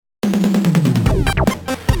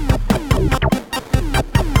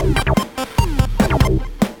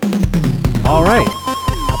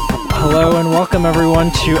welcome everyone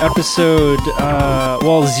to episode,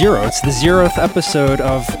 zero. It's the 0th episode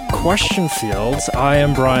of Question Fields. I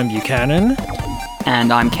am Brian Buchanan.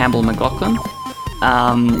 And I'm Campbell McLaughlin.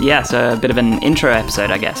 So a bit of an intro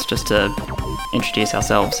episode, I guess, just to introduce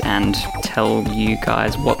ourselves and tell you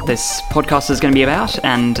guys what this podcast is going to be about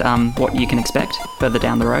and what you can expect further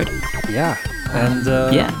down the road. Yeah, and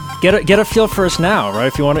get a feel for us now, right?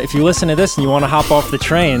 If you listen to this and you want to hop off the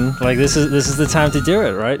train, like this is the time to do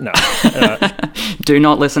it, right? No, do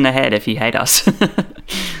not listen ahead if you hate us.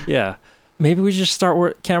 Yeah, maybe we just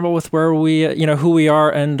start, Campbell, with where we, who we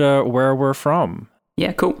are and where we're from.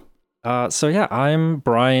 Yeah, cool. I'm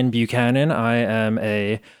Brian Buchanan. I am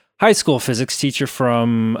a high school physics teacher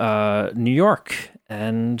from New York,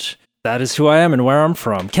 and that is who I am and where I'm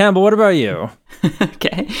from. Campbell, what about you?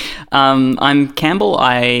 Okay. I'm Campbell.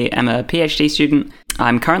 I am a PhD student.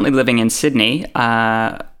 I'm currently living in Sydney,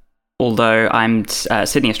 although I'm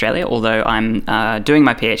Sydney, Australia, although I'm doing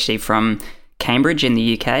my PhD from Cambridge in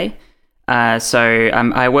the UK.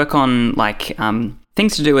 I work on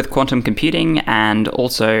things to do with quantum computing and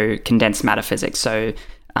also condensed matter physics. So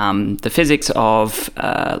the physics of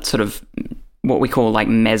sort of what we call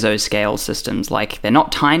mesoscale systems. Like, they're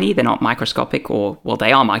not tiny, they're not microscopic,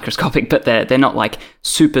 they are microscopic, but they're not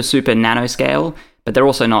super nanoscale, but they're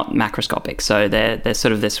also not macroscopic. So they're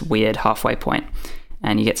sort of this weird halfway point,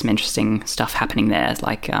 and you get some interesting stuff happening there,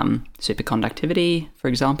 like superconductivity, for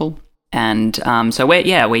example. And so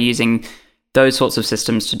we're using those sorts of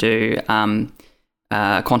systems to do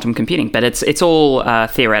quantum computing, but it's all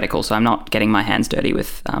theoretical. So I'm not getting my hands dirty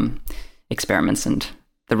with experiments and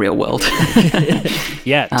the real world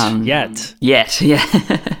yet. Yeah.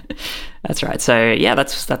 That's right. So yeah,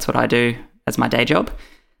 that's what I do as my day job,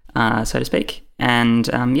 so to speak. And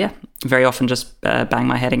very often just bang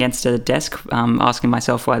my head against a desk, asking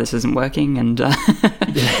myself why this isn't working, and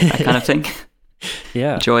that kind of thing.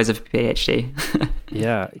 Yeah. Joys of PhD.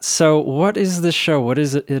 Yeah. So what is this show? What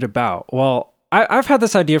is it about? Well, I've had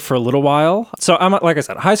this idea for a little while. So I'm, like I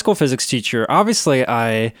said, a high school physics teacher. Obviously,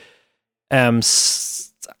 I am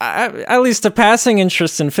at least a passing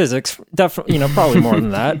interest in physics. Definitely, probably more than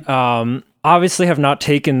that. Obviously, have not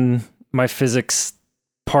taken my physics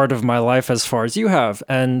part of my life as far as you have,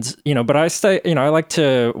 and but I stay. I like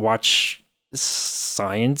to watch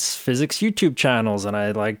science physics YouTube channels, and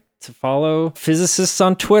I like to follow physicists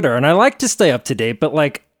on Twitter, and I like to stay up to date. But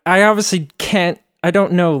I obviously can't. I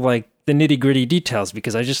don't know the nitty-gritty details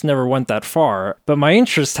because I just never went that far. But my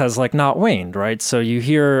interest has not waned, right? So you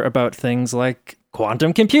hear about things like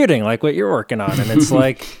quantum computing, like what you're working on, and it's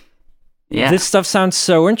yeah, this stuff sounds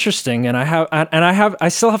so interesting, and I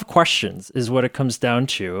still have questions, is what it comes down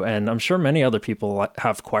to, and I'm sure many other people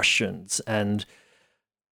have questions, and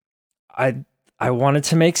I wanted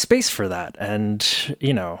to make space for that, and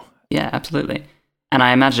Yeah, absolutely. And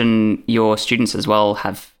I imagine your students as well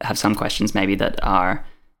have some questions maybe that are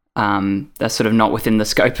they're sort of not within the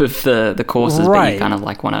scope of the courses, right. But you kind of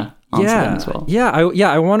want to answer them as well.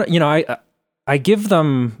 I want to, I give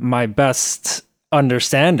them my best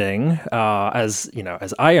understanding as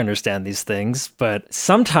I understand these things, but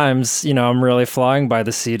sometimes, I'm really flying by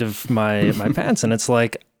the seat of my pants, and it's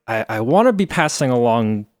I want to be passing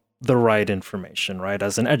along the right information, right?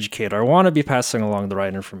 As an educator, I want to be passing along the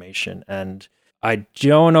right information, and I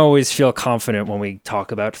don't always feel confident when we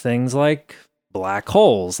talk about things like black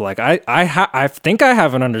holes. I think I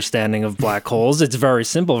have an understanding of black holes. It's very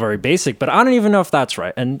simple, very basic, but I don't even know if that's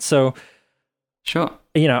right. And so, sure,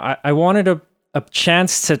 I wanted a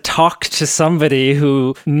chance to talk to somebody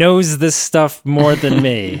who knows this stuff more than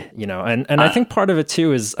me, and I think part of it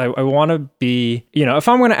too is I want to be, if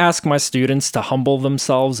I'm going to ask my students to humble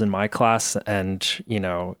themselves in my class and,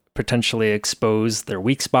 potentially expose their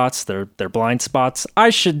weak spots, their blind spots, I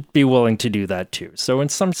should be willing to do that too. So in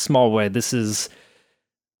some small way, this is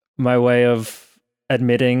my way of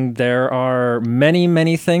admitting there are many,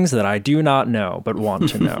 many things that I do not know, but want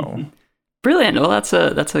to know. Brilliant. Well, that's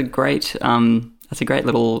a great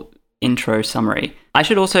little intro summary. I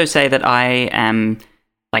should also say that I am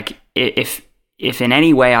if in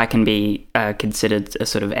any way I can be considered a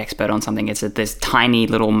sort of expert on something, it's at this tiny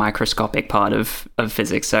little microscopic part of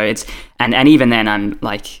physics. So it's and even then I'm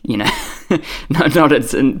not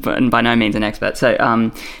by no means an expert. So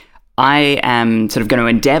I am sort of going to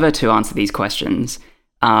endeavor to answer these questions.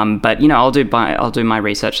 But I'll do my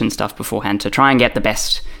research and stuff beforehand to try and get the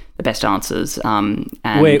best answers. And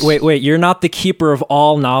wait! You're not the keeper of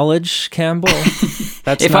all knowledge, Campbell.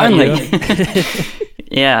 That's if not only. You.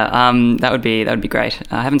 Yeah, that would be great.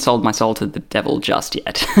 I haven't sold my soul to the devil just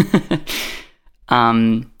yet.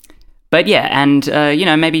 But yeah, and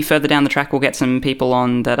maybe further down the track we'll get some people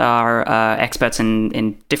on that are experts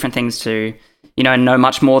in different things to, know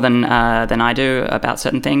much more than I do about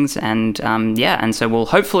certain things, and and so we'll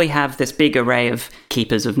hopefully have this big array of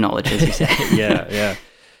keepers of knowledge, as you say. Yeah.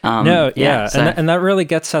 So, and that really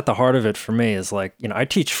gets at the heart of it for me. Is like, I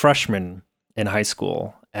teach freshmen in high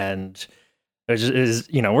school, and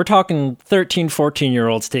we're talking 13,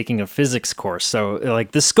 14-year-olds taking a physics course. So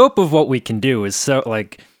like the scope of what we can do is so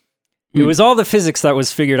like. It was all the physics that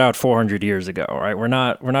was figured out 400 years ago, right? We're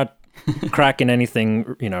not cracking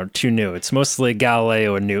anything, too new. It's mostly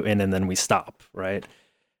Galileo and Newton, and then we stop, right?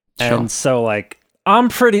 Sure. And so, like, I'm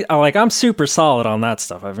super solid on that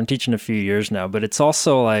stuff. I've been teaching a few years now, but it's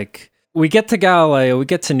also like we get to Galileo, we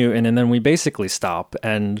get to Newton, and then we basically stop.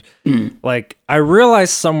 And like, I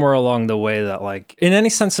realized somewhere along the way that, like, in any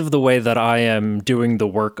sense of the way that I am doing the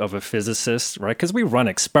work of a physicist, right? Because we run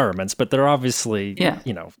experiments, but they're obviously,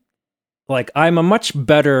 like, I'm a much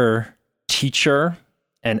better teacher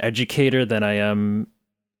and educator than I am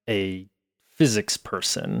a physics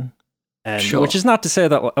person. And which is not to say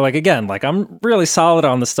that, like, again, like, I'm really solid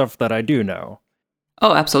on the stuff that I do know.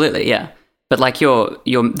 Oh, absolutely, yeah. But like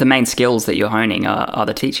the main skills that you're honing are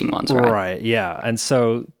the teaching ones, right? Right, yeah. And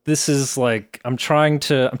so this is like I'm trying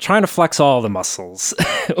to flex all the muscles.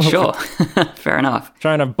 Sure. Fair enough.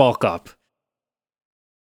 Trying to bulk up.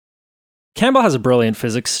 Campbell has a brilliant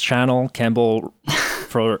physics channel. Campbell,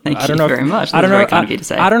 Thank you very much. I don't know. Very kind of you to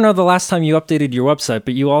say. I don't know the last time you updated your website,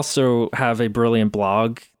 but you also have a brilliant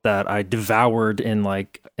blog that I devoured in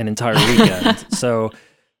like an entire weekend. So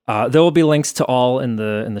there will be links to all in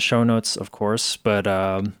the show notes, of course. But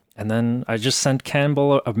and then I just sent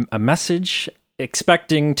Campbell a message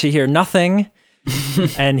expecting to hear nothing.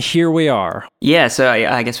 And here we are. Yeah, so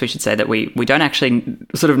I guess we should say that we don't actually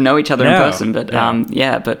sort of know each other in person, but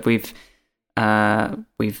but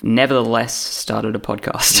we've nevertheless started a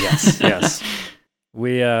podcast. Yes.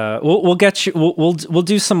 We'll get you. We'll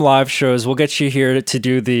do some live shows. We'll get you here to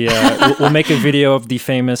do the. We'll make a video of the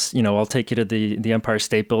famous. I'll take you to the Empire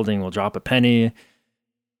State Building. We'll drop a penny.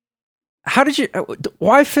 How did you?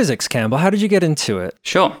 Why physics, Campbell? How did you get into it?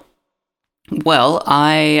 Sure. Well,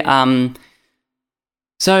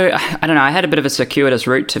 So I don't know. I had a bit of a circuitous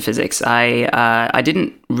route to physics. I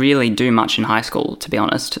didn't really do much in high school, to be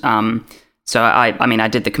honest. So I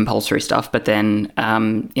did the compulsory stuff, but then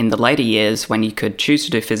in the later years, when you could choose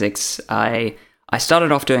to do physics, I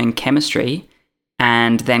started off doing chemistry,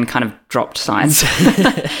 and then kind of dropped science.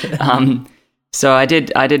 So I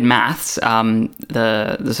did maths,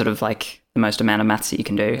 the sort of like the most amount of maths that you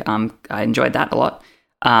can do. I enjoyed that a lot.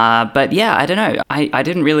 But yeah, I don't know. I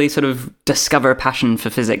didn't really sort of discover a passion for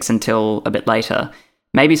physics until a bit later.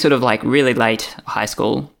 Maybe sort of like really late high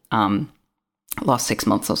school, last 6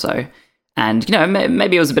 months or so. And,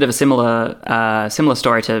 maybe it was a bit of a similar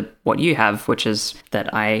story to what you have, which is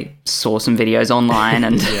that I saw some videos online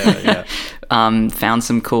and found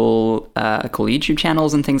some cool YouTube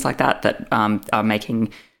channels and things like that are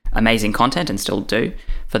making amazing content and still do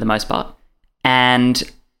for the most part. And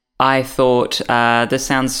I thought this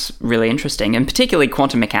sounds really interesting, and particularly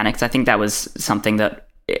quantum mechanics. I think that was something that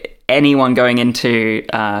anyone going into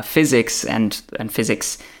physics and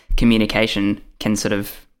physics communication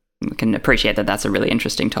can appreciate that that's a really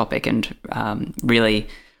interesting topic and really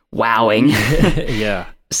wowing. Yeah.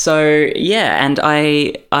 So yeah, and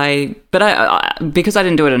I because I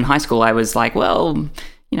didn't do it in high school, I was like, well,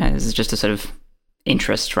 this is just a sort of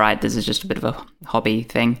interest, right? This is just a bit of a hobby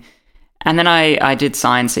thing. And then I did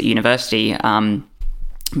science at university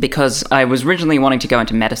because I was originally wanting to go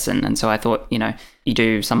into medicine, and so I thought, you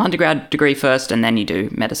do some undergrad degree first, and then you do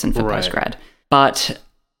medicine for postgrad. But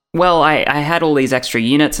well, I had all these extra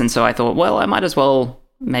units, and so I thought, well, I might as well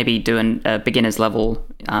maybe do a beginner's level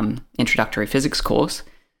introductory physics course,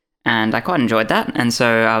 and I quite enjoyed that, and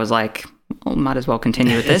so I was like, well, might as well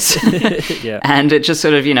continue with this. Yeah. And it just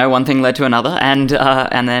sort of, one thing led to another, and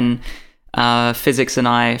then physics and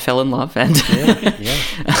I fell in love, and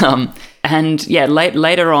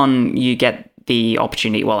later on you get the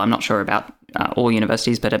opportunity. Well, I'm not sure about all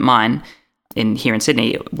universities, but at mine, here in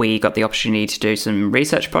Sydney, we got the opportunity to do some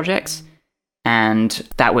research projects, and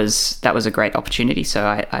that was a great opportunity.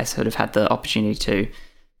 So I sort of had the opportunity to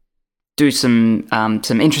do some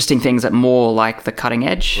interesting things at more like the cutting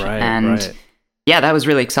edge, and that was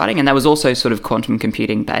really exciting. And that was also sort of quantum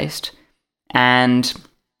computing based, and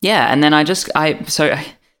and then sorry,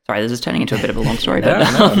 this is turning into a bit of a long story,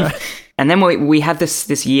 no. And then we had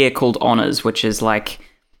this year called Honours, which is like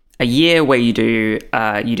a year where you do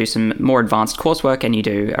some more advanced coursework, and you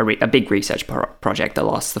do a big research project that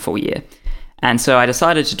lasts the full year. And so I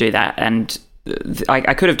decided to do that, and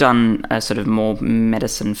I could have done a sort of more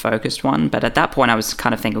medicine focused one, but at that point I was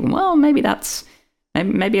kind of thinking, well, maybe I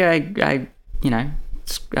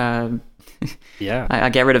Yeah. I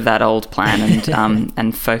get rid of that old plan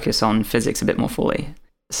and focus on physics a bit more fully.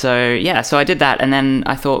 So I did that, and then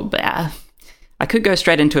I thought, I could go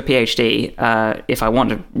straight into a PhD if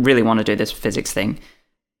I really want to do this physics thing.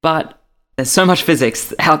 But there's so much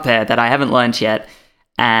physics out there that I haven't learned yet,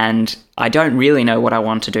 and I don't really know what I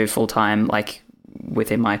want to do full time, like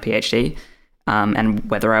within my PhD, and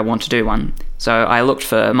whether I want to do one. So I looked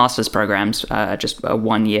for master's programs, just a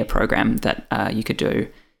 1-year program that you could do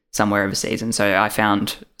somewhere overseas. And so I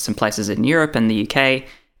found some places in Europe and the UK,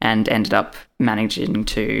 and ended up managing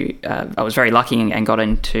to, I was very lucky and got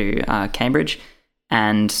into Cambridge.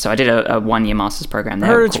 And so I did a 1-year master's program there.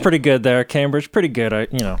 I heard it's pretty good there, Cambridge. Pretty good,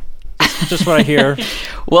 just what I hear.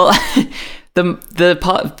 Well,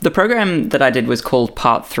 the program that I did was called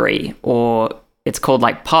Part 3, or it's called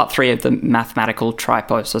like Part 3 of the Mathematical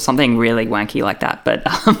Tripos, or something really wanky like that. But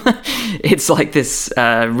it's like this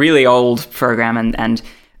really old program, and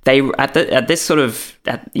they these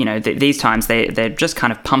times they're just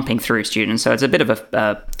kind of pumping through students, so it's a bit of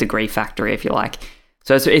a degree factory, if you like.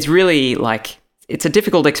 So it's really like, it's a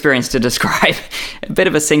difficult experience to describe. A bit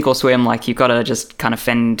of a sink or swim, like you've got to just kind of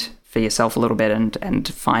fend for yourself a little bit and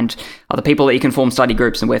find other people that you can form study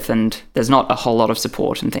groups with, and there's not a whole lot of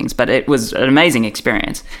support and things, but it was an amazing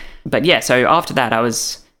experience. But yeah, so after that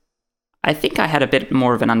I think I had a bit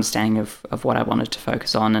more of an understanding of what I wanted to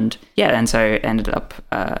focus on, and so ended up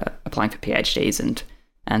applying for PhDs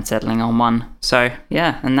and settling on one. So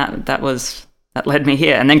yeah, and that led me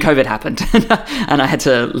here. And then COVID happened, and I had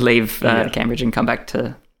to leave Cambridge and come back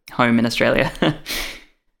to home in Australia.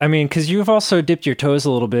 I mean, because you've also dipped your toes a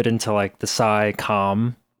little bit into like the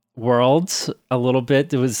sci-comm world a little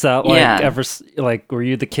bit. Was that ever like, were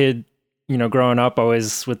you the kid, growing up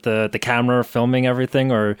always with the camera filming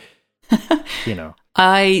everything, or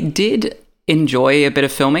I did enjoy a bit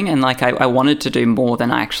of filming, and like I wanted to do more than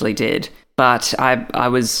I actually did, but I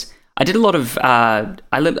did a lot of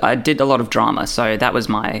I did a lot of drama, so that was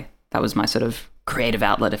my sort of creative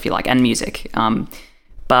outlet, if you like, and music.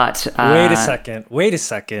 But wait a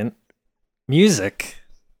second, music.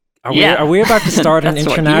 Are we about to start an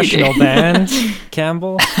international band,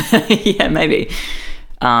 Campbell? Yeah, maybe.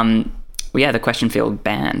 The Question Field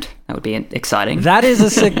Band. That would be exciting. That is a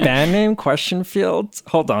sick band name, Question Field.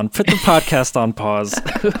 Hold on, put the podcast on pause.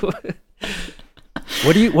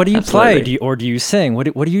 What do you play? Do you sing? What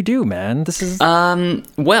do you do, man? This is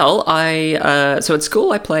well, so at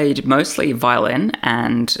school I played mostly violin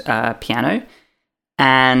and piano,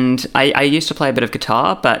 and I used to play a bit of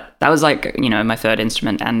guitar, but that was like my third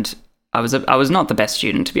instrument, and I was not the best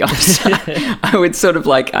student, to be honest. I would sort of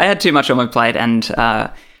like, I had too much on my plate and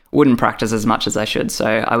wouldn't practice as much as I should.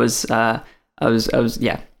 So I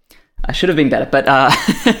should have been better, but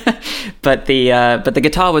but the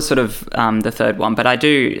guitar was sort of the third one. But I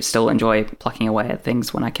do still enjoy plucking away at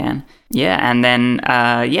things when I can. Yeah, and then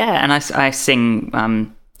and I sing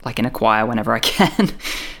like in a choir whenever I can.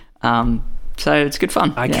 So it's good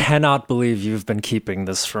fun. I cannot believe you've been keeping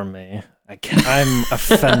this from me. I'm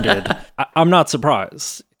offended. I'm not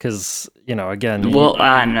surprised because, again... Well,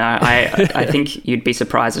 no, I think you'd be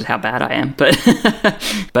surprised at how bad I am. But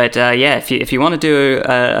if you want to do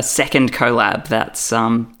a second collab, that's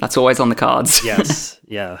always on the cards. Yes,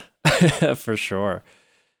 yeah, for sure.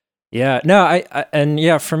 Yeah,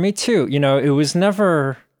 no, for me too, it was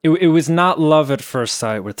never... It was not love at first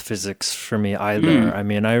sight with physics for me either. I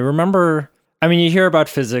mean, I remember... you hear about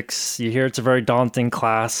physics, you hear it's a very daunting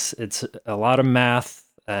class, it's a lot of math,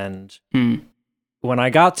 and when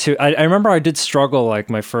I got to... I remember I did struggle like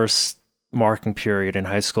my first marking period in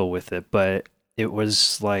high school with it, but it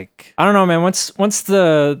was like... I don't know, man, once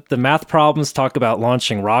the math problems talk about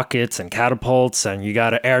launching rockets and catapults, and you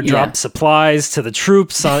gotta airdrop supplies to the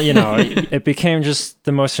troops, it became just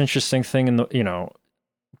the most interesting thing in the,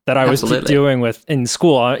 that I was doing in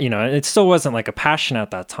school. It still wasn't like a passion at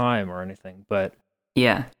that time or anything, but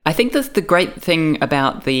yeah, I think that's the great thing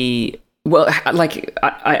about I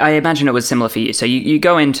imagine it was similar for you. So you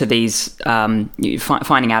go into these,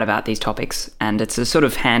 finding out about these topics, and it's a sort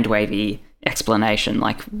of hand wavy explanation.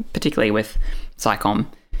 Like particularly with SciComm,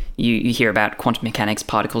 you hear about quantum mechanics,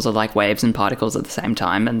 particles are like waves and particles at the same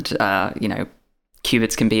time, and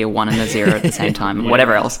qubits can be a 1 and a 0 at the same time, and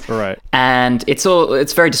whatever else. Right. And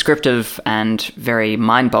it's very descriptive and very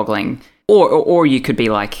mind-boggling. Or you could be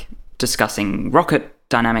like discussing rocket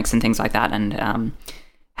dynamics and things like that, and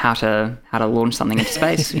how to launch something into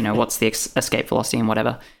space. What's the escape velocity and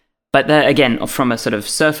whatever. But again, from a sort of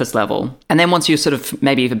surface level. And then once you're sort of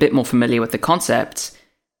maybe a bit more familiar with the concepts,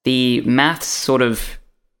 the maths sort of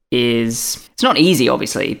it's not easy,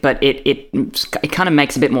 obviously, but it kind of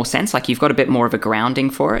makes a bit more sense. Like you've got a bit more of a grounding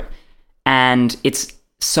for it. And it's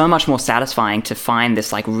so much more satisfying to find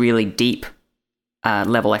this like really deep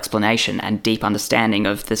level explanation and deep understanding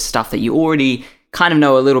of the stuff that you already kind of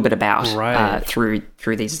know a little bit about through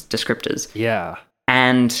these descriptors. Yeah.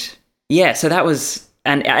 And yeah, so that was...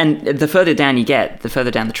 And the further down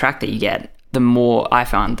the track that you get, the more I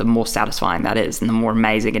found, the more satisfying that is, and the more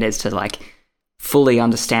amazing it is to like fully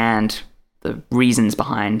understand the reasons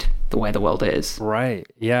behind the way the world is. Right.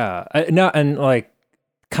 Yeah. And like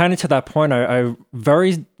kind of to that point, I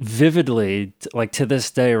very vividly, like to this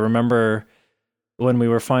day, remember when we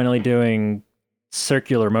were finally doing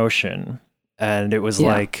circular motion, and it was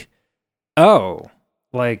like, oh,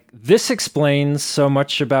 like this explains so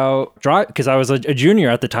much about drive, because I was a junior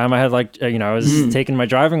at the time. I had like, I was taking my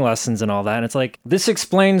driving lessons and all that. And it's like, this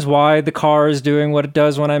explains why the car is doing what it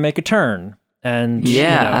does when I make a turn. And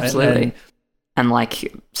absolutely. And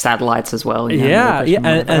like satellites as well.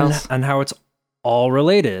 And how it's all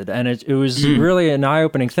related. And it was really an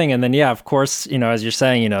eye-opening thing. And then, of course, as you're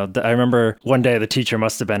saying, I remember one day the teacher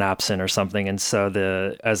must have been absent or something. And so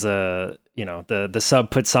the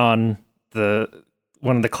sub puts on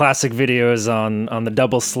one of the classic videos on the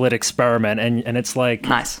double slit experiment, and it's like,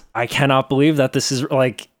 nice. I cannot believe that this is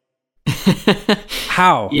like,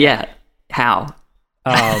 how? Yeah, how?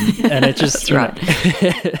 And it just, that's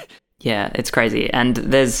right. Yeah, it's crazy. And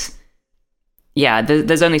there's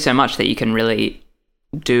only so much that you can really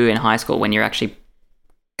do in high school when you're actually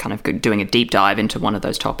kind of doing a deep dive into one of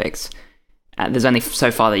those topics. There's only so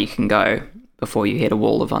far that you can go before you hit a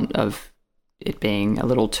wall of it being a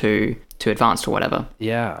little too advanced or whatever.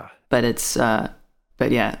 Yeah. But it's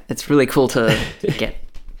really cool to get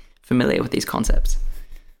familiar with these concepts.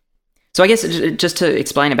 So I guess just to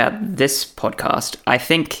explain about this podcast, I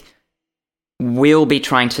think we'll be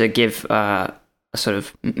trying to give a sort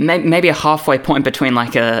of maybe a halfway point between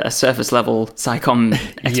like a surface level psychom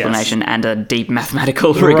explanation and a deep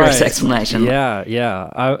mathematical rigorous explanation. Yeah.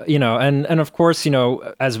 And of course,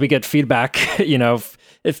 as we get feedback,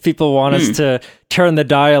 if people want us to turn the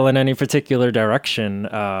dial in any particular direction,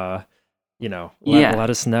 let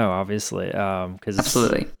us know, obviously. Because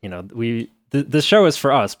absolutely, the show is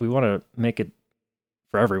for us. We want to make it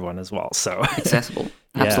for everyone as well. So accessible,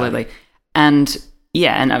 absolutely. And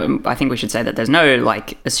I think we should say that there's no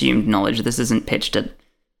like assumed knowledge. This isn't pitched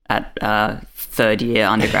at third year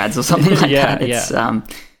undergrads or something like that.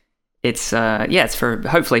 It's for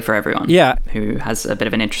hopefully for everyone who has a bit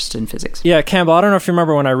of an interest in physics. Yeah, Campbell, I don't know if you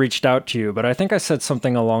remember when I reached out to you, but I think I said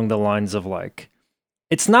something along the lines of like,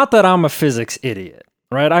 it's not that I'm a physics idiot,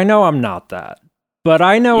 right? I know I'm not that, but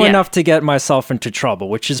I know enough to get myself into trouble,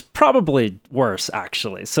 which is probably worse,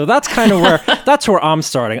 actually. So that's kind of where I'm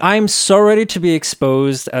starting. I'm so ready to be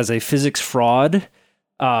exposed as a physics fraud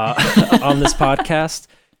on this podcast.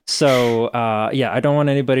 So I don't want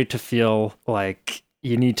anybody to feel like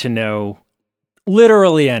you need to know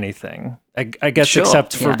literally anything, I guess,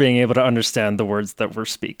 except for being able to understand the words that we're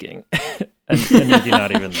speaking. and maybe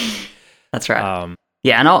not even that. That's right.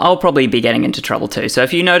 And I'll probably be getting into trouble too. So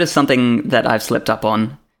if you notice something that I've slipped up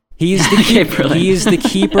on, he's the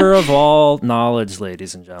keeper of all knowledge,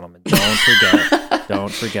 ladies and gentlemen.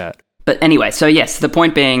 Don't forget. But anyway, so yes, the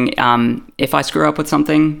point being, if I screw up with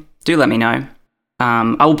something, do let me know.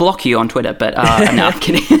 I will block you on Twitter, but no, I'm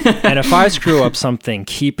kidding. And if I screw up something,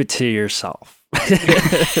 keep it to yourself.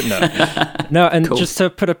 No, and cool. Just to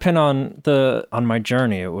put a pin on my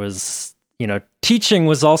journey, it was, teaching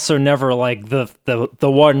was also never like the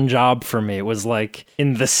one job for me. It was like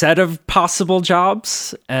in the set of possible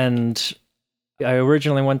jobs, and I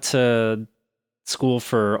originally went to school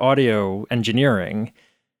for audio engineering,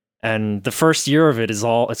 and the first year of it it's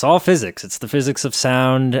all physics. It's the physics of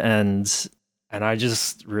sound, and I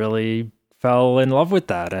just really fell in love with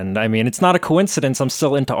that. And I mean, it's not a coincidence I'm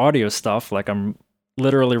still into audio stuff. Like I'm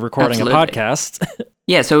literally recording a podcast.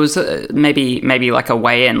 Yeah, so it was maybe like a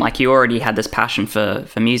way in. Like you already had this passion for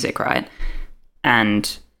music, right?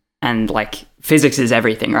 And like physics is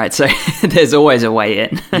everything, right? So there's always a way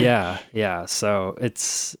in. Yeah. So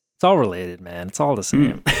it's all related, man. It's all the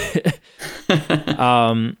same.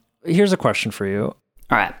 Here's a question for you.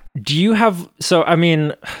 All right. Do you have, so I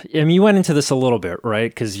mean, you went into this a little bit,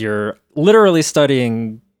 right? Because you're literally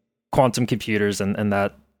studying quantum computers and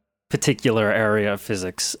that particular area of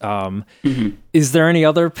physics. Is there any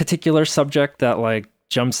other particular subject that like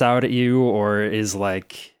jumps out at you, or is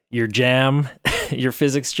like your jam, your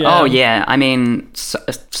physics jam? Oh yeah, I mean,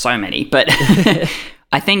 so many, but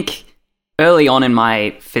I think early on in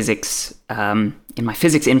my physics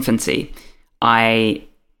infancy, I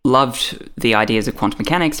loved the ideas of quantum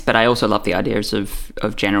mechanics, but I also loved the ideas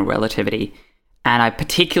of general relativity. And I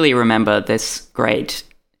particularly remember this great...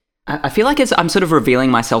 I feel like I'm sort of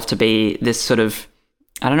revealing myself to be this sort of...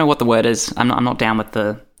 I don't know what the word is. I'm not down with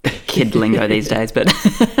the kid lingo these days, but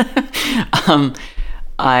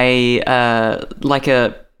I like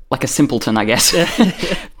a simpleton, I guess,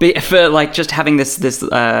 for like just having this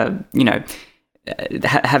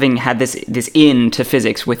having had this into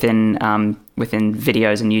physics within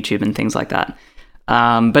videos and YouTube and things like that.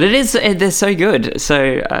 But they're so good.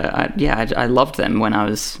 So I loved them when I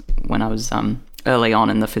was early on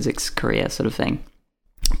in the physics career, sort of thing.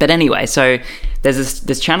 But anyway, so there's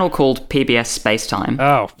this channel called PBS Spacetime.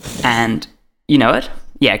 Oh, and you know it?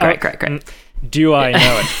 Yeah, great. Do I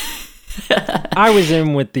know it? I was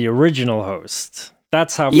in with the original host.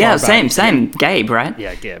 That's how. Yeah, same. Gabe, right?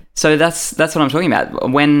 Yeah, Gabe. So that's what I'm talking about.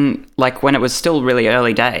 When it was still really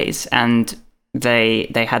early days, and they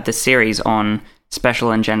had this series on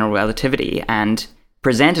special and general relativity, and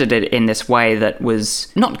presented it in this way that was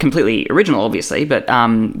not completely original, obviously, but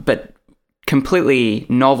completely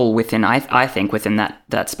novel within I think within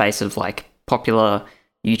that space of like popular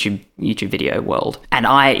YouTube video world. And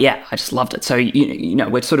I just loved it. So you know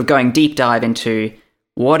we're sort of going deep dive into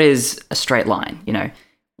what is a straight line,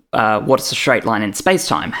 what's a straight line in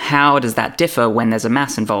space-time? How does that differ when there's a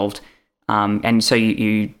mass involved? And so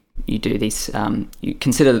you do these, you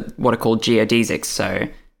consider what are called geodesics, so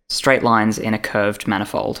straight lines in a curved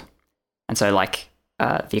manifold. And so like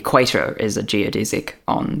the equator is a geodesic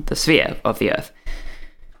on the sphere of the Earth.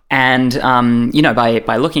 And,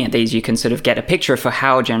 by looking at these, you can sort of get a picture for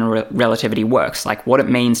how general relativity works, like what it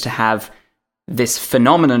means to have this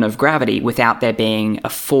phenomenon of gravity without there being a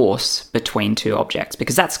force between two objects,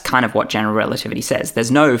 because that's kind of what general relativity says.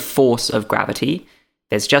 There's no force of gravity.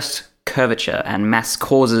 There's just curvature, and mass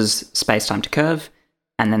causes space-time to curve,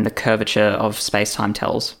 and then the curvature of space-time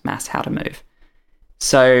tells mass how to move.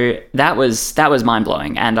 So that was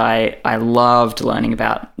mind-blowing, and I loved learning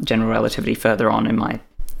about general relativity further on in my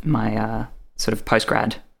sort of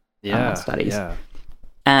postgrad studies. Yeah.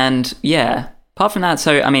 And apart from that,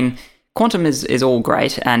 so I mean, quantum is all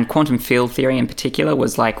great, and quantum field theory in particular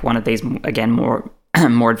was like one of these, again, more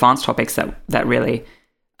advanced topics that really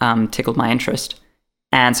tickled my interest.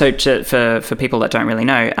 And so for people that don't really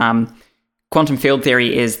know, quantum field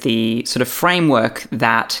theory is the sort of framework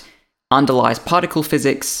that underlies particle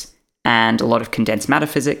physics and a lot of condensed matter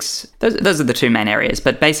physics. Those are the two main areas,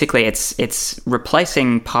 but basically it's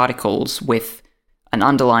replacing particles with an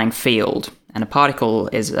underlying field, and a particle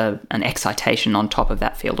is an excitation on top of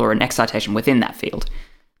that field, or an excitation within that field.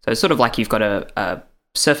 So it's sort of like you've got a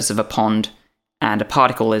surface of a pond, and a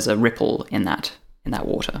particle is a ripple in that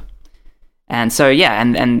water. And so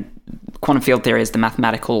and quantum field theory is the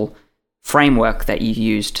mathematical framework that you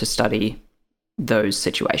use to study those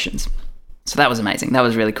situations. So that was amazing. That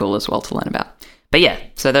was really cool as well to learn about. But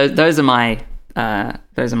so those are my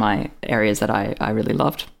areas that I really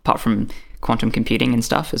loved, apart from quantum computing and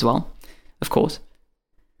stuff as well, of course.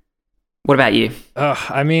 What about you?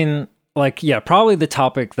 I mean, probably the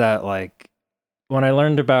topic that, like, when I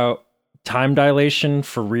learned about time dilation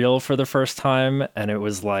for real for the first time, and it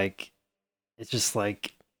was like, it's just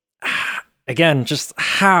like, again, just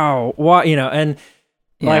how, what, and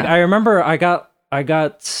like, I remember I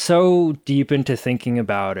got so deep into thinking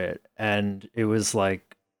about it, and it was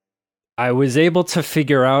like, I was able to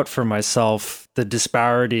figure out for myself the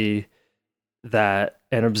disparity that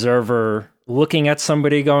an observer looking at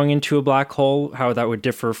somebody going into a black hole, how that would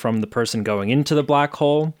differ from the person going into the black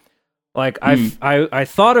hole. Like I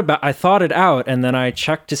thought it out, and then I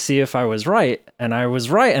checked to see if I was right, and I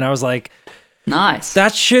was right, and I was like, nice.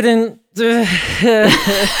 That shouldn't.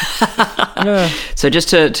 So just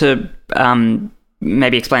to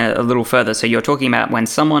maybe explain it a little further. So you're talking about when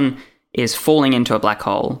someone is falling into a black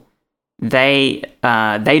hole, they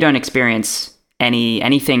don't experience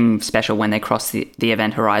anything special when they cross the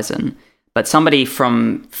event horizon. But somebody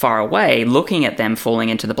from far away looking at them falling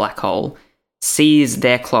into the black hole sees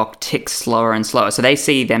their clock tick slower and slower. So they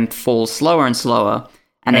see them fall slower and slower,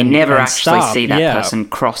 and they never actually see that person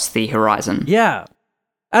cross the horizon. Yeah.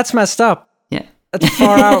 That's messed up. Yeah. That's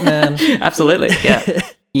far out, man. Absolutely. Yeah.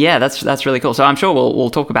 Yeah, that's really cool. So I'm sure we'll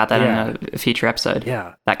talk about that in a future episode.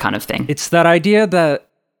 Yeah. That kind of thing. It's that idea that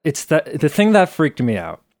the thing that freaked me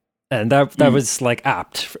out. And that was like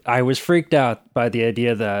apt. I was freaked out by the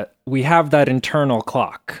idea that we have that internal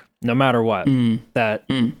clock, no matter what, that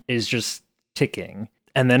is just ticking.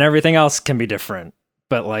 And then everything else can be different.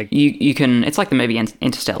 But like you can, it's like the movie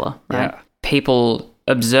Interstellar, right? Yeah. People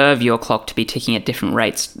observe your clock to be ticking at different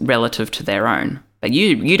rates relative to their own. But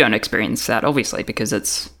you don't experience that, obviously, because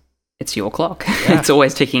it's your clock. Yeah. It's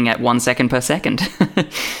always ticking at 1 second per second.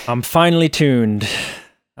 I'm finely tuned.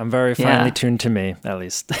 I'm very finely tuned to me, at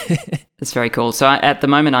least. That's very cool. So at the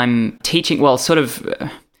moment, I'm teaching, well, sort of,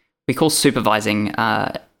 we call supervising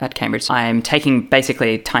at Cambridge. I'm taking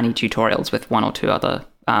basically tiny tutorials with one or two other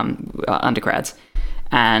undergrads.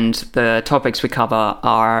 And the topics we cover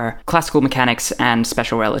are classical mechanics and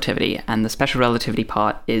special relativity. And the special relativity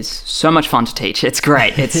part is so much fun to teach. It's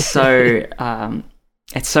great. It's so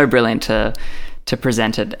brilliant to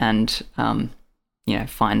present it and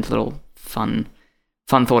find little fun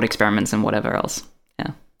thought experiments and whatever else.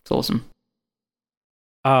 Yeah, it's awesome.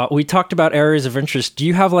 We talked about areas of interest. Do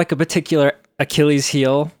you have like a particular Achilles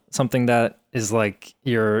heel, something that is like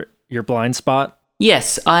your blind spot?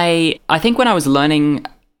 Yes, I think when I was learning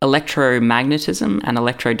electromagnetism and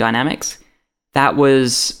electrodynamics, that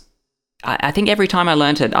was, I think every time I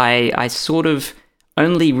learned it, I sort of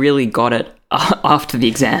only really got it after the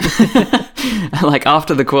exam, like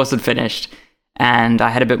after the course had finished, and I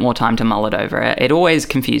had a bit more time to mull it over. It always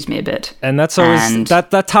confused me a bit. And that's always,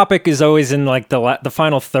 that topic is always in like the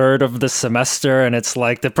final third of the semester, and it's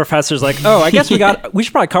like the professor's like, oh, I guess we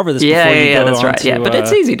should probably cover this before you go that's on right. to, yeah, but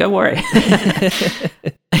it's easy, don't worry.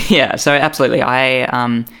 Yeah, so absolutely.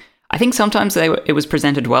 I think sometimes it was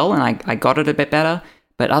presented well and I got it a bit better,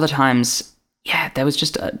 but other times, there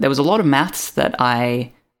was a lot of maths that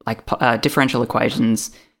I, like differential equations,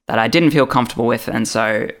 that I didn't feel comfortable with, and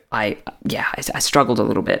so I struggled a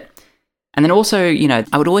little bit. And then also,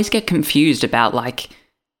 I would always get confused about like,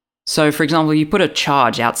 so for example, you put a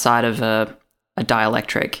charge outside of a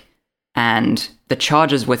dielectric, and the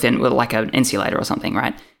charges within, like an insulator or something,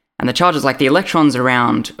 right? And the charges, like the electrons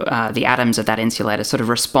around the atoms of that insulator, sort of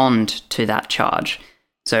respond to that charge.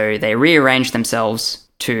 So they rearrange themselves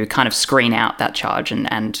to kind of screen out that charge,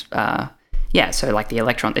 so like the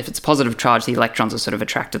electron, if it's a positive charge, the electrons are sort of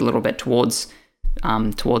attracted a little bit towards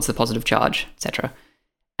the positive charge, etc.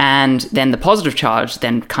 And then the positive charge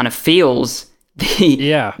then kind of feels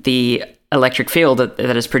the electric field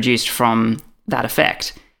that is produced from that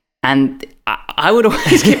effect. And I would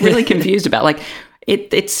always get really confused about, like,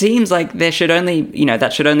 it seems like there should only,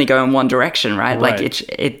 that should only go in one direction, right? Like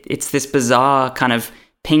it's this bizarre kind of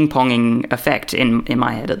ping-ponging effect in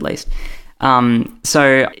my head, at least. And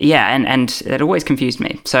it always confused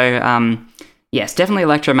me. So, yes, definitely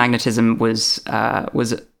electromagnetism was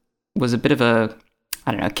a bit of a,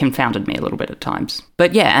 I don't know, confounded me a little bit at times.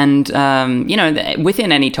 But yeah, and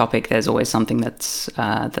within any topic, there's always something that's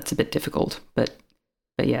a bit difficult. But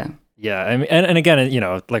yeah. Yeah, I mean, and again,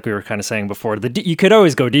 like we were kind of saying before, you could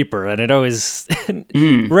always go deeper, and it always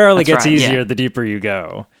rarely gets easier the deeper you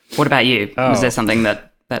go. What about you? Was there something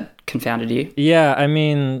that confounded you? Yeah, I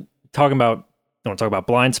mean, I want to talk about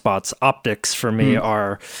blind spots. Optics for me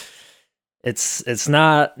are, it's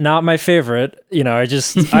not my favorite.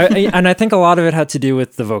 And I think a lot of it had to do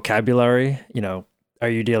with the vocabulary. Are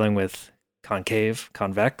you dealing with concave,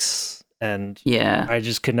 convex? And I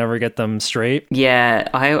just could never get them straight. Yeah,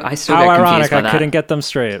 I still get confused ironic, by that. I couldn't get them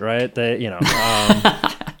straight, right?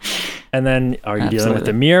 And then are you dealing with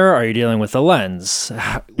the mirror? Are you dealing with the lens?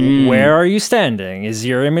 Where are you standing? Is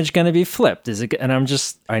your image going to be flipped? Is it? And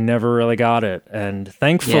I never really got it. And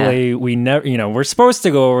thankfully we never, we're supposed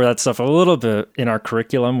to go over that stuff a little bit in our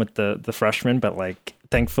curriculum with the freshmen, but like,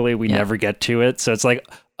 thankfully we never get to it. So it's like,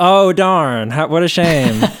 oh, darn, what a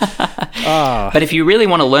shame. But if you really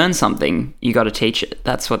want to learn something, you got to teach it.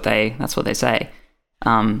 That's what they say.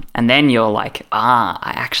 And then you're like,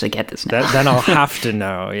 I actually get this now. Then I'll have to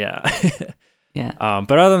know, yeah. Yeah.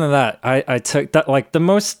 But other than that, I took that, like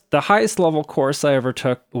the highest level course I ever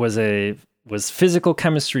took was Physical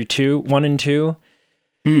Chemistry 1 and 2.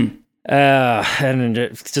 And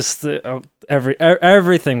it's just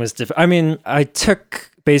everything was different. I mean, I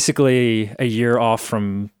took basically a year off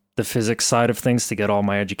from the physics side of things to get all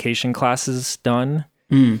my education classes done.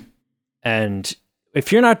 And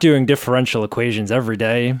if you're not doing differential equations every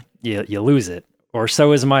day, you lose it. Or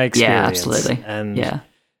so is my experience. Yeah, absolutely. And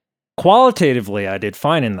qualitatively, I did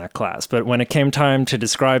fine in that class. But when it came time to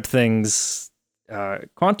describe things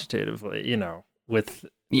quantitatively, with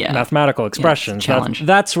mathematical expressions,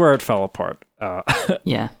 that's where it fell apart.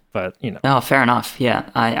 But, Oh, fair enough. Yeah,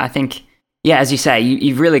 I think... Yeah, as you say,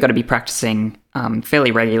 you've really got to be practicing fairly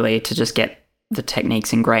regularly to just get the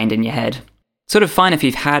techniques ingrained in your head. Sort of fine if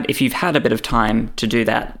you've had a bit of time to do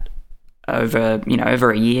that over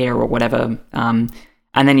a year or whatever, and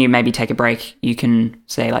then you maybe take a break. You can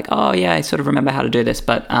say like, oh yeah, I sort of remember how to do this.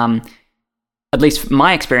 But at least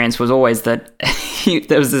my experience was always that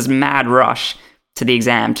there was this mad rush to the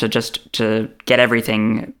exam to get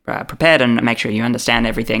everything prepared and make sure you understand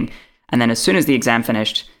everything. And then as soon as the exam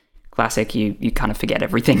finished, classic, you kind of forget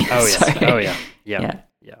everything. Oh yes. Yeah.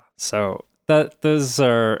 So those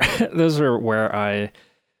are where I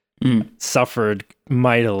suffered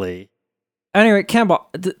mightily. Anyway, Campbell,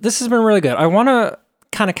 this has been really good. I want to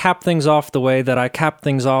kind of cap things off the way that I cap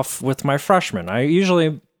things off with my freshmen. I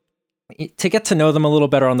usually, to get to know them a little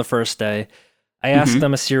better on the first day, I ask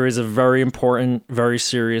them a series of very important, very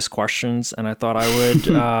serious questions, and I thought I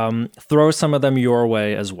would throw some of them your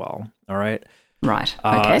way as well. All right? Right.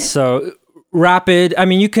 Okay. So rapid. I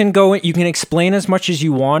mean, you can explain as much as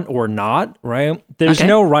you want or not, right? There's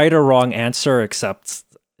no right or wrong answer, except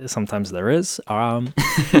sometimes there is.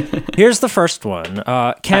 Here's the first one.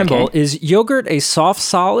 Campbell, is yogurt a soft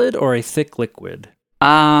solid or a thick liquid?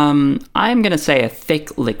 I'm going to say a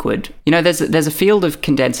thick liquid. You know, there's a field of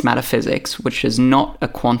condensed matter physics, which is not a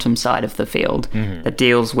quantum side of the field, that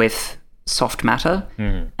deals with soft matter.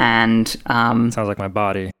 And sounds like my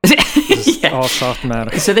body. All soft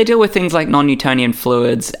matter. So they deal with things like non-Newtonian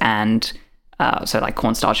fluids and so like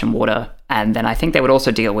cornstarch and water. And then I think they would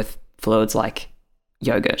also deal with fluids like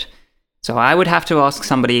yogurt. So I would have to ask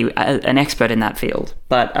somebody, an expert in that field.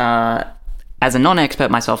 But as a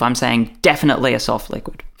non-expert myself, I'm saying definitely a soft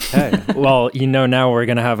liquid. Hey, well, now we're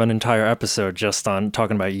going to have an entire episode just on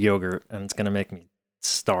talking about yogurt, and it's going to make me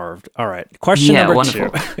starved. All right. Question number wonderful.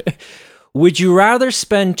 2. Would you rather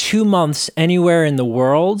spend 2 months anywhere in the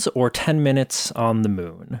world or 10 minutes on the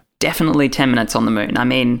moon? Definitely 10 minutes on the moon. I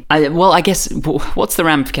mean, I guess, what's the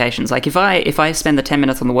ramifications? Like, if I spend the 10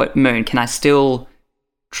 minutes on the moon, can I still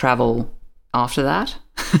travel after that?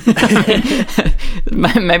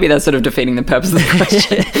 Maybe that's sort of defeating the purpose of the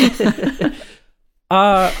question.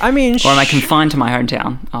 I mean... Or am I confined to my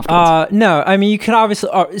hometown afterwards? No, I mean, you could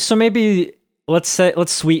obviously... so maybe... Let's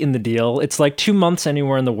sweeten the deal. It's like 2 months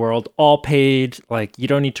anywhere in the world, all paid. Like, you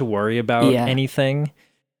don't need to worry about anything.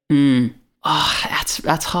 Oh,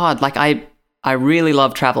 that's hard. Like, I really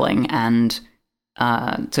love traveling and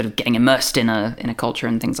sort of getting immersed in a culture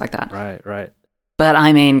and things like that. Right. But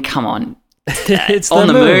I mean, come on. It's on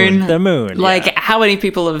the moon. The moon. Like, how many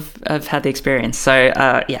people have had the experience? So,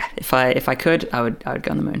 if I could, I would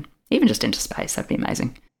go on the moon. Even just into space, that'd be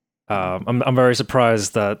amazing. I'm very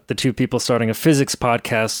surprised that the two people starting a physics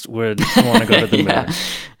podcast would want to go to the moon.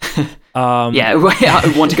 I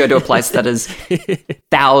want to go to a place that is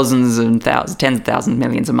thousands and thousands, tens of thousands,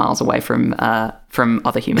 millions of miles away from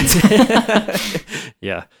other humans.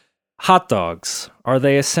 Yeah. Hot dogs. Are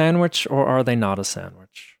they a sandwich or are they not a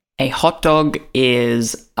sandwich? A hot dog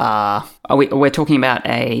is we're talking about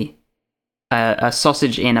a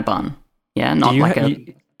sausage in a bun. Yeah, not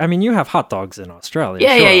like I mean, you have hot dogs in Australia.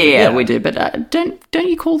 Yeah, we do. But don't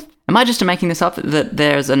you call... Am I just making this up, that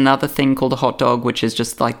there's another thing called a hot dog, which is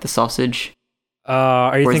just like the sausage?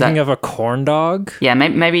 Are you thinking of a corn dog? Yeah,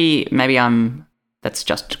 maybe I'm... That's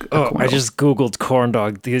just a corn dog. I just Googled corn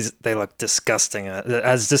dog. They look disgusting.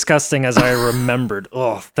 As disgusting as I remembered.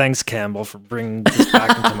 Oh, thanks, Campbell, for bringing this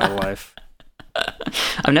back into my life.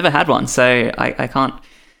 I've never had one, so I can't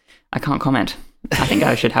comment. I think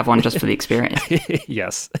I should have one just for the experience.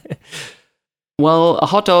 Yes. Well, a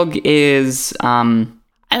hot dog is, I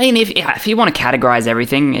mean, if you want to categorize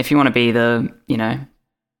everything, if you want to be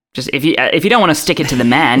just if you don't want to stick it to the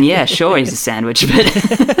man, yeah, sure, he's a sandwich,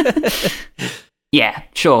 but yeah,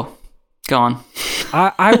 sure, go on.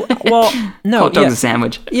 No, hot dog's a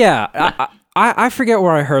sandwich. Yeah, I forget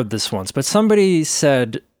where I heard this once, but somebody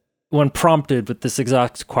said when prompted with this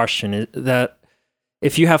exact question that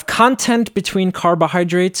if you have content between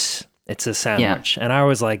carbohydrates, it's a sandwich. Yeah. And I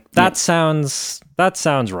was like, that sounds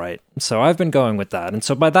right. So I've been going with that. And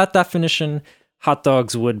so by that definition, hot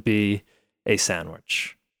dogs would be a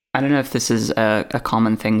sandwich. I don't know if this is a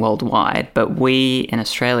common thing worldwide, but we in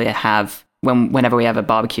Australia have, whenever we have a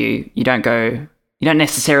barbecue, you don't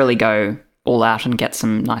necessarily go all out and get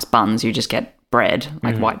some nice buns. You just get bread,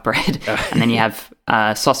 like white bread. And then you have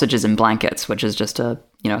sausages and blankets, which is just a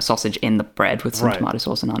sausage in the bread with some tomato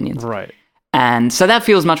sauce and onions. Right. And so that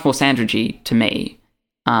feels much more sandwichy to me,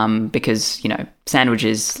 because,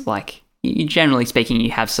 sandwiches, like, generally speaking,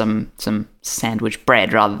 you have some sandwich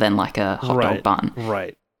bread rather than like a hot dog bun.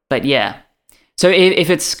 Right. But yeah. So if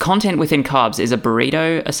it's content within carbs, is a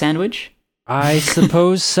burrito a sandwich? I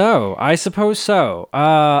suppose so.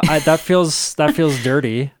 That feels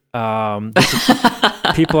dirty.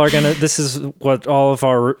 People are gonna. This is what all of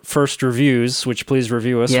our first reviews, which please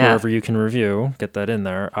review us wherever you can review. Get that in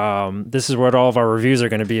there. This is what all of our reviews are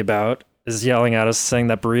going to be about: is yelling at us saying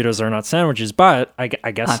that burritos are not sandwiches. But I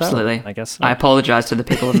guess absolutely. So. I guess so. I apologize to the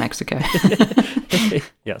people of Mexico.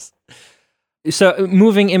 Yes. So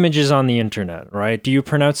moving images on the internet, right? Do you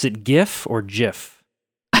pronounce it GIF or GIF?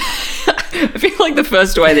 I feel like the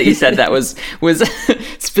first way that you said that was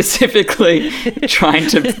specifically trying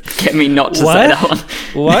to get me not to say that one.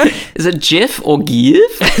 What? Is it GIF or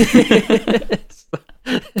GIF?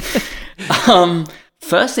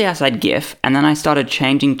 Firstly, I said GIF, and then I started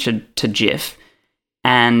changing to GIF,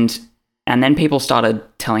 and then people started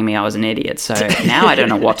telling me I was an idiot. So now I don't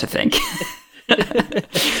know what to think.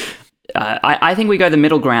 I think we go the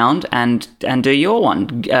middle ground and do your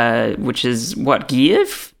one, which is what,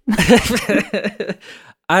 GIF?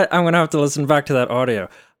 I'm gonna have to listen back to that audio.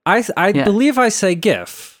 I believe I say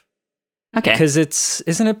GIF. Okay. Because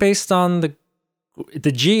isn't it based on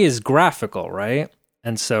the G is graphical, right?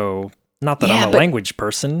 And so, not that I'm a language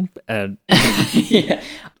person. Yeah.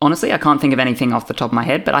 Honestly, I can't think of anything off the top of my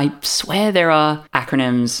head, but I swear there are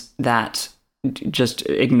acronyms that just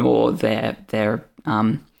ignore their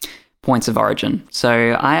points of origin.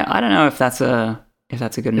 So I don't know if that's a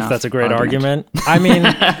good enough. If that's a great argument. I mean,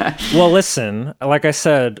 well, listen. Like I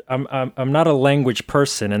said, I'm not a language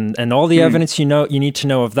person, and all the evidence you need to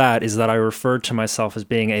know of that is that I refer to myself as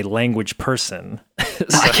being a language person.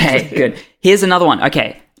 Okay, good. Here's another one.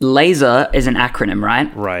 Okay, LASER is an acronym, right?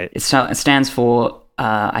 Right. It stands for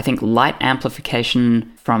I think light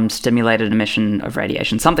amplification from stimulated emission of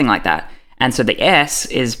radiation, something like that. And so the S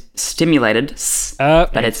is stimulated,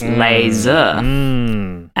 but it's laser.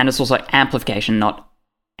 And it's also amplification, not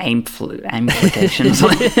amplification.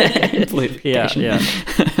 Amplification. Yeah.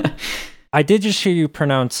 I did just hear you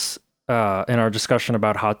pronounce, in our discussion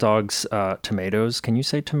about hot dogs, tomatoes. Can you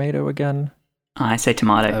say tomato again? I say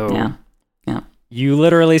tomato, yeah. You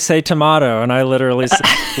literally say tomato, and I literally say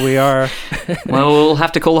we are... Well, we'll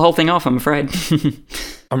have to call the whole thing off, I'm afraid.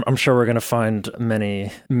 I'm sure we're going to find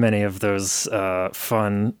many of those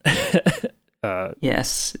fun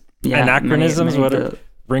yes, anachronisms, whatever.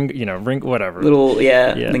 Little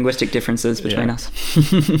linguistic differences between us.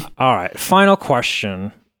 All right, final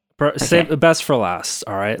question. Save the best for last.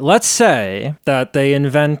 All right, let's say that they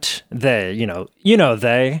invent Let's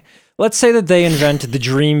say that they invent the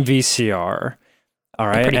Dream VCR. All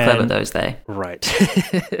right, they're pretty clever, those they. Right,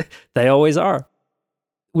 they always are.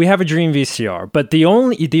 We have a Dream VCR, but the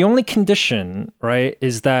only condition, right,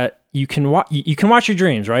 is that you can watch your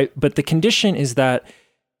dreams, right? But the condition is that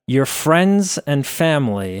your friends and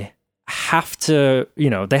family have to,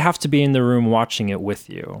 they have to be in the room watching it with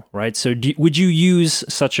you, right? So would you use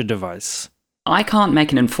such a device? I can't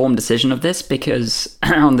make an informed decision of this because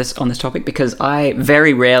on this topic because I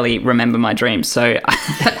very rarely remember my dreams. So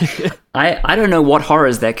I don't know what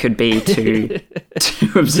horrors there could be to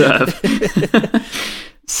observe.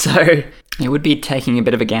 So it would be taking a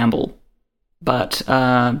bit of a gamble. But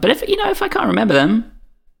if I can't remember them,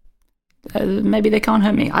 maybe they can't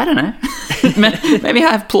hurt me. I don't know. Maybe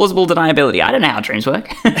I have plausible deniability. I don't know how dreams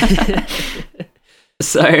work.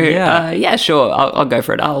 So, sure, I'll go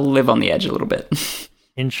for it. I'll live on the edge a little bit.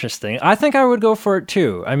 Interesting. I think I would go for it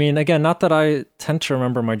too. I mean, again, not that I tend to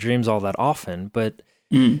remember my dreams all that often, but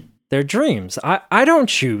they're dreams. I don't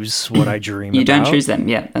choose what I dream about. You don't choose them.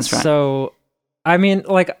 Yeah, that's right. So, I mean,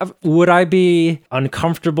 would I be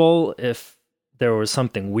uncomfortable if there was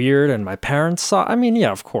something weird and my parents saw? I mean, yeah,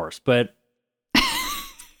 of course, but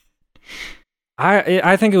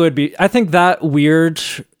I think it would be. I think that weird,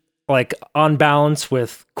 on balance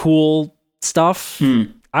with cool stuff.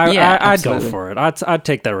 I'd go for it. I'd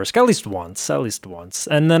take that risk at least once,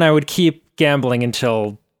 and then I would keep gambling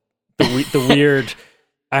until the weird.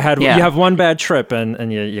 You have one bad trip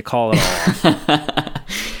and you call it all off.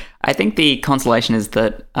 I think the consolation is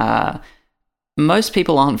that most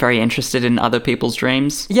people aren't very interested in other people's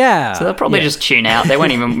dreams. Yeah, so they'll probably just tune out. They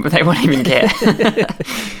won't even care.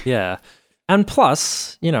 Yeah. And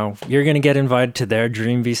plus, you're going to get invited to their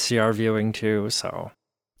Dream VCR viewing too, so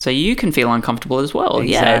you can feel uncomfortable as well.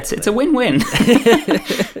 Exactly. Yeah, it's a win-win.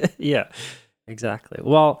 Yeah, exactly.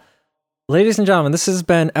 Well, ladies and gentlemen, this has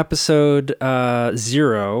been episode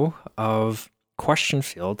 0 of Question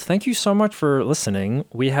Field. Thank you so much for listening.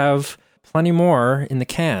 We have plenty more in the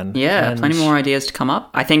can. Yeah, plenty more ideas to come up.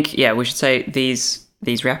 I think, we should say these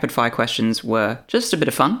rapid fire questions were just a bit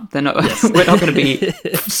of fun. They're not. Yes. We're not going to be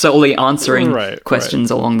solely answering questions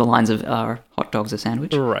along the lines of hot dogs or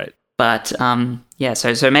sandwich. Right. But so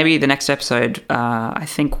maybe the next episode, I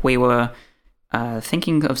think we were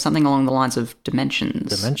thinking of something along the lines of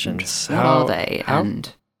dimensions. Dimensions. What are they?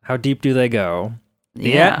 How deep do they go?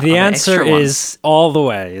 The answer is all the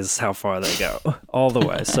way is how far they go. All the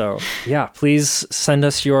way. So please send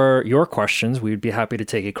us your questions. We'd be happy to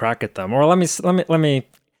take a crack at them. Or let me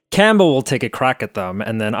Campbell will take a crack at them,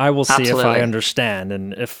 and then I will see if I Absolutely. understand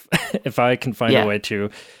and if I can find a way to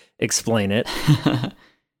explain it.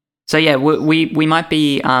 So yeah, we might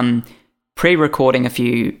be pre-recording a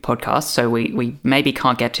few podcasts, so we maybe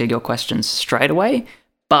can't get to your questions straight away,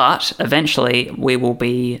 but eventually we will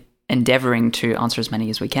be endeavoring to answer as many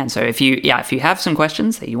as we can. So if you have some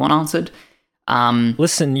questions that you want answered,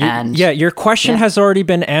 listen, your question has already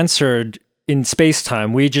been answered in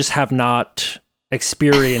space-time. We just have not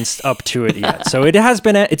experienced up to it yet. So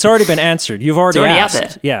it's already been answered. You've already asked. Out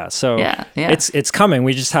there. Yeah, so it's coming.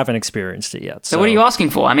 We just haven't experienced it yet. So what are you asking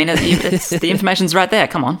for? I mean, it's the information's right there.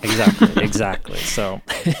 Come on. Exactly. So,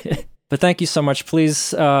 but thank you so much.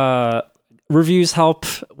 Please, reviews help.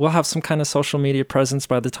 We'll have some kind of social media presence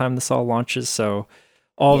by the time this all launches. So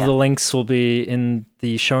all of the links will be in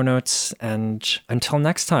the show notes. And until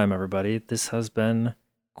next time, everybody, this has been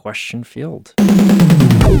Question Field.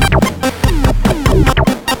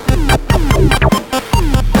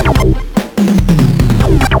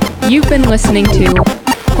 You've been listening to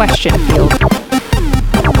Question Field.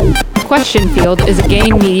 Question Field is a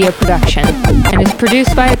game media production and is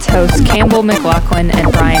produced by its hosts Campbell McLaughlin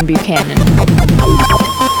and Brian Buchanan.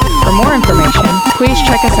 For more information, please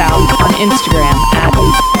check us out on Instagram at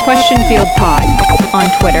QuestionFieldPod, on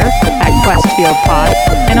Twitter at QuestFieldPod,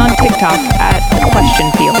 and on TikTok at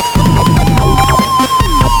QuestionField.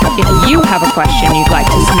 If you have a question you'd like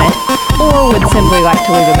to submit, or would simply like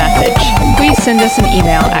to leave a message, please send us an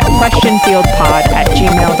email at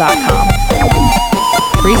questionfieldpod@gmail.com.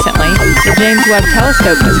 Recently, the James Webb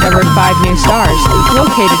Telescope discovered 5 new stars,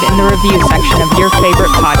 located in the review section of your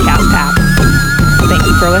favorite podcast app. Thank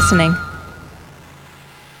you for listening.